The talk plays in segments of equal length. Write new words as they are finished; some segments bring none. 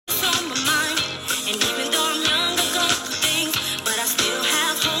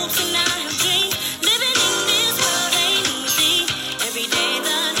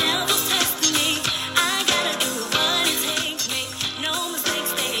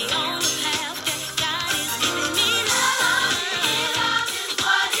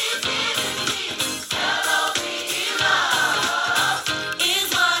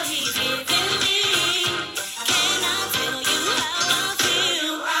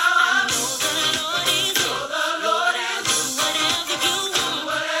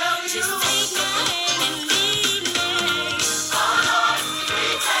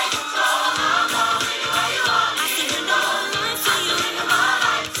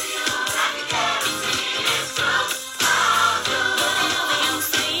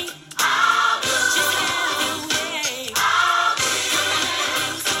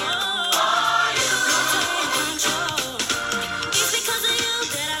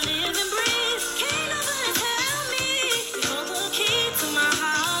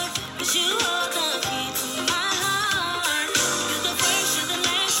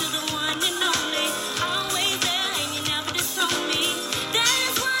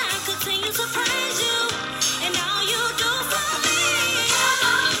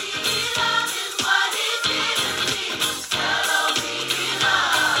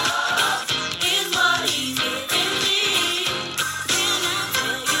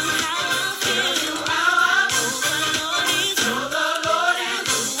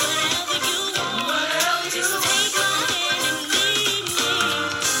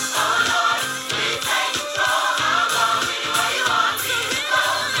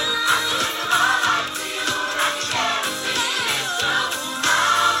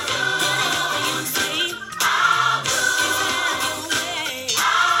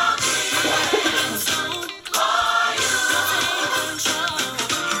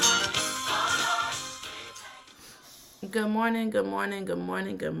Good morning, good morning, good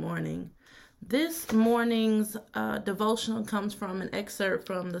morning, good morning. This morning's devotional comes from an excerpt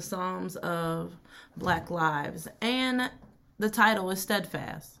from the Psalms of Black Lives, and the title is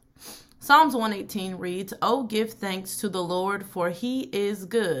Steadfast. Psalms 118 reads, "Oh, give thanks to the Lord, for he is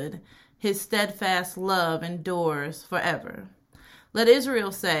good. His steadfast love endures forever." Let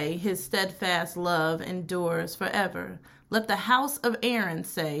Israel say, his steadfast love endures forever. Let the house of Aaron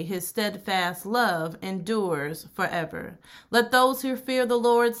say, his steadfast love endures forever. Let those who fear the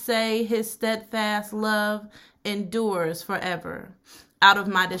Lord say, his steadfast love endures forever. Out of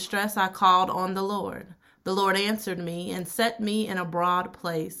my distress I called on the Lord. The Lord answered me and set me in a broad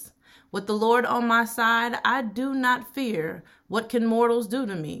place. With the Lord on my side, I do not fear. What can mortals do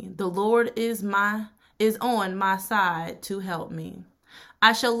to me? The Lord is on my side to help me.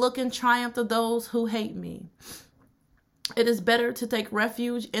 I shall look in triumph of those who hate me. It is better to take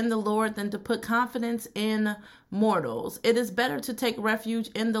refuge in the Lord than to put confidence in mortals. It is better to take refuge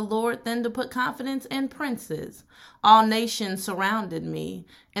in the Lord than to put confidence in princes. All nations surrounded me.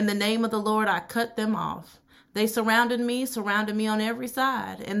 In the name of the Lord, I cut them off. They surrounded me on every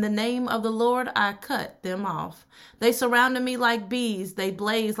side. In the name of the Lord, I cut them off. They surrounded me like bees. They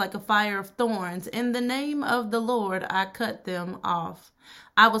blazed like a fire of thorns. In the name of the Lord, I cut them off.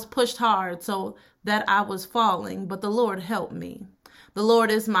 I was pushed hard so that I was falling, but the Lord helped me. The Lord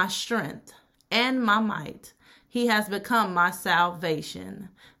is my strength and my might. He has become my salvation.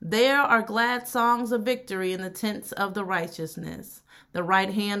 There are glad songs of victory in the tents of the righteousness. The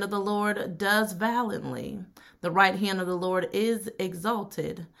right hand of the Lord does valiantly. The right hand of the Lord is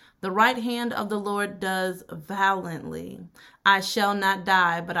exalted. The right hand of the Lord does valiantly. I shall not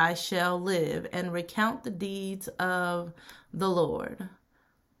die, but I shall live and recount the deeds of the Lord.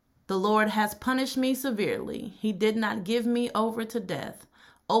 The Lord has punished me severely. He did not give me over to death.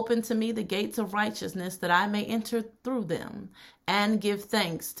 Open to me the gates of righteousness, that I may enter through them and give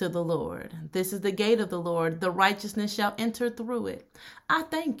thanks to the Lord. This is the gate of the Lord. The righteousness shall enter through it. I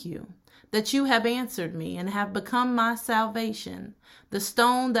thank you that you have answered me and have become my salvation. The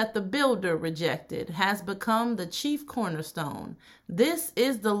stone that the builder rejected has become the chief cornerstone. This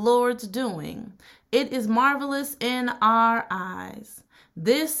is the Lord's doing. It is marvelous in our eyes.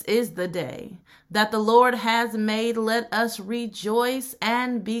 This is the day that the Lord has made. Let us rejoice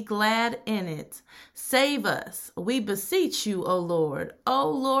and be glad in it. Save us, we beseech you, O Lord. O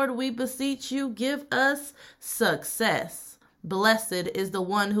Lord, we beseech you, give us success. Blessed is the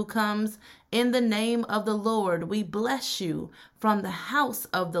one who comes in the name of the Lord. We bless you from the house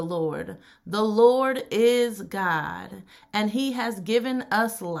of the Lord. The Lord is God, and he has given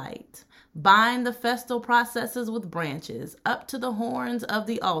us light. Bind the festal processes with branches up to the horns of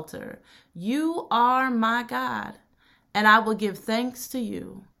the altar. You are my God, and I will give thanks to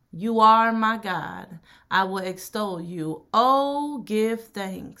you. You are my God. I will extol you. Oh, give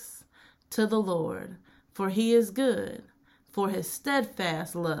thanks to the Lord, for he is good, for his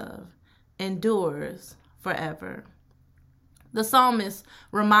steadfast love endures forever. The psalmist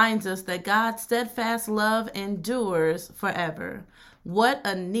reminds us that God's steadfast love endures forever. What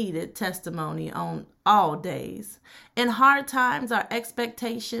a needed testimony on all days. In hard times, our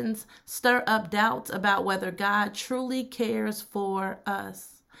expectations stir up doubts about whether God truly cares for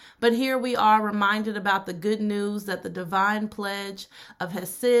us. But here we are reminded about the good news that the divine pledge of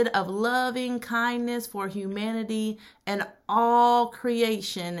Hesed, of loving kindness for humanity and all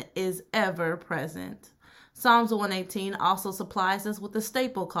creation, is ever present. Psalms 118 also supplies us with the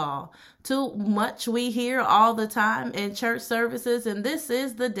staple call. Too much we hear all the time in church services, and this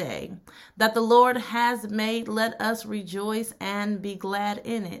is the day that the Lord has made. Let us rejoice and be glad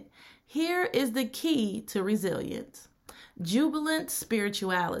in it. Here is the key to resilience. Jubilant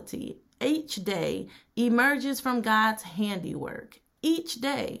spirituality. Each day emerges from God's handiwork. Each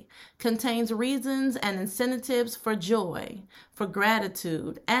day contains reasons and incentives for joy, for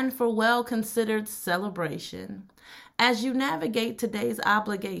gratitude, and for well-considered celebration. As you navigate today's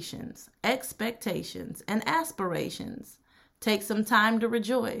obligations, expectations, and aspirations, take some time to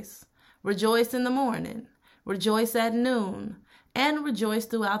rejoice. Rejoice in the morning, rejoice at noon, and rejoice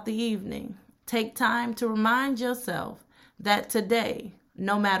throughout the evening. Take time to remind yourself that today,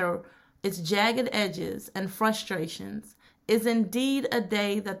 no matter its jagged edges and frustrations, is indeed a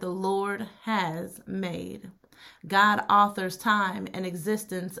day that the Lord has made. God authors time and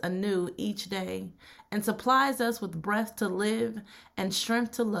existence anew each day and supplies us with breath to live and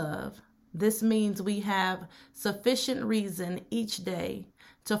strength to love. This means we have sufficient reason each day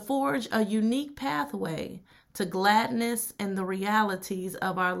to forge a unique pathway to gladness in the realities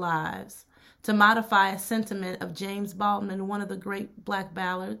of our lives, To modify a sentiment of James Baldwin, one of the great black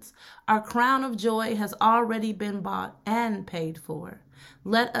ballads, our crown of joy has already been bought and paid for.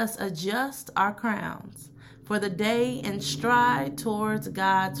 Let us adjust our crowns for the day and stride towards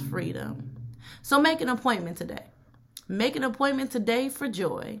God's freedom. So make an appointment today. Make an appointment today for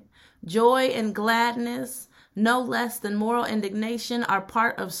joy. Joy and gladness, no less than moral indignation, are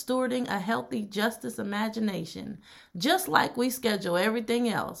part of stewarding a healthy justice imagination. Just like we schedule everything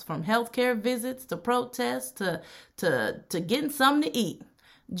else, from healthcare visits to protests to getting something to eat,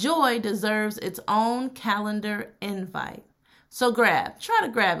 joy deserves its own calendar invite. So try to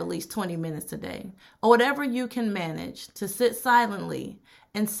grab at least 20 minutes today, or whatever you can manage, to sit silently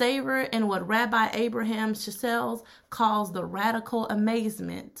and savor in what Rabbi Abraham Chazelles calls the radical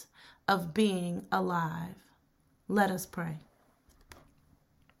amazement of being alive. Let us pray.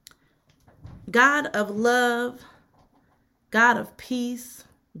 God of love, God of peace,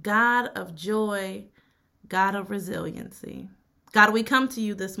 God of joy, God of resiliency. God, we come to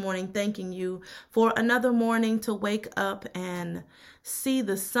you this morning thanking you for another morning to wake up and see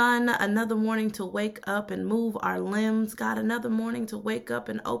the sun, another morning to wake up and move our limbs. God, another morning to wake up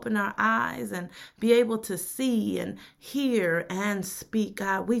and open our eyes and be able to see and hear and speak.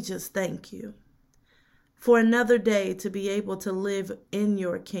 God, we just thank you for another day to be able to live in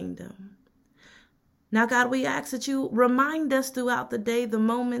your kingdom. Now, God, we ask that you remind us throughout the day the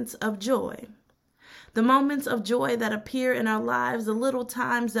moments of joy. The moments of joy that appear in our lives, the little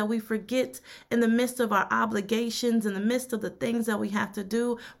times that we forget in the midst of our obligations, in the midst of the things that we have to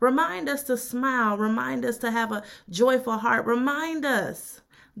do. Remind us to smile. Remind us to have a joyful heart. Remind us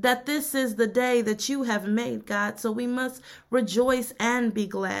that this is the day that you have made, God. So we must rejoice and be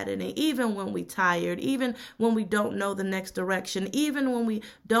glad in it, even when we're tired, even when we don't know the next direction, even when we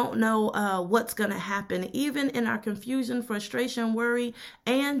don't know what's going to happen, even in our confusion, frustration, worry,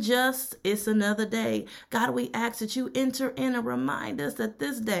 and just it's another day. God, we ask that you enter in and remind us that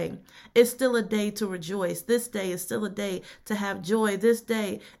this day is still a day to rejoice. This day is still a day to have joy. This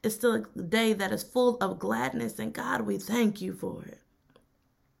day is still a day that is full of gladness. And God, we thank you for it.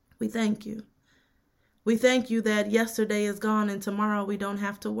 We thank you. We thank you that yesterday is gone and tomorrow we don't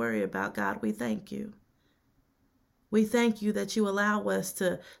have to worry about. God, we thank you. We thank you that you allow us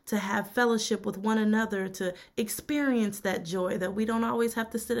to have fellowship with one another, to experience that joy, that we don't always have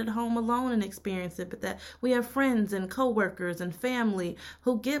to sit at home alone and experience it, but that we have friends and coworkers and family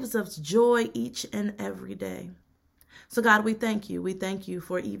who gives us joy each and every day. So God, we thank you. We thank you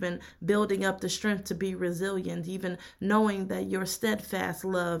for even building up the strength to be resilient, even knowing that your steadfast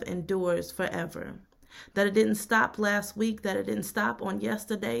love endures forever. That it didn't stop last week, that it didn't stop on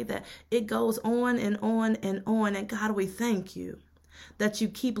yesterday, that it goes on and on and on. And God, we thank you that you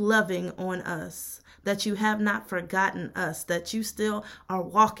keep loving on us, that you have not forgotten us, that you still are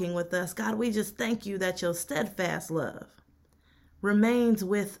walking with us. God, we just thank you that your steadfast love remains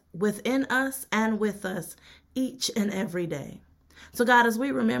within us and with us each and every day. So God, as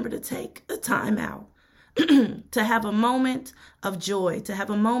we remember to take the time out to have a moment of joy, to have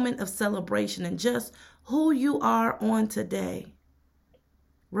a moment of celebration and just who you are on today,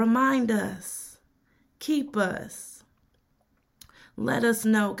 remind us, keep us. Let us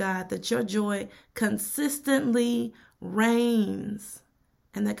know, God, that your joy consistently reigns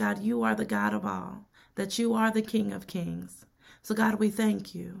and that, God, you are the God of all, that you are the King of Kings. So God, we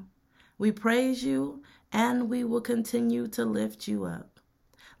thank you. We praise you, and we will continue to lift you up.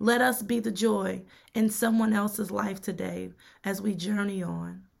 Let us be the joy in someone else's life today as we journey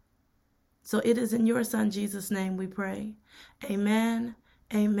on. So it is in your Son, Jesus' name, we pray. Amen,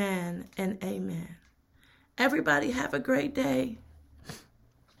 amen, and amen. Everybody have a great day.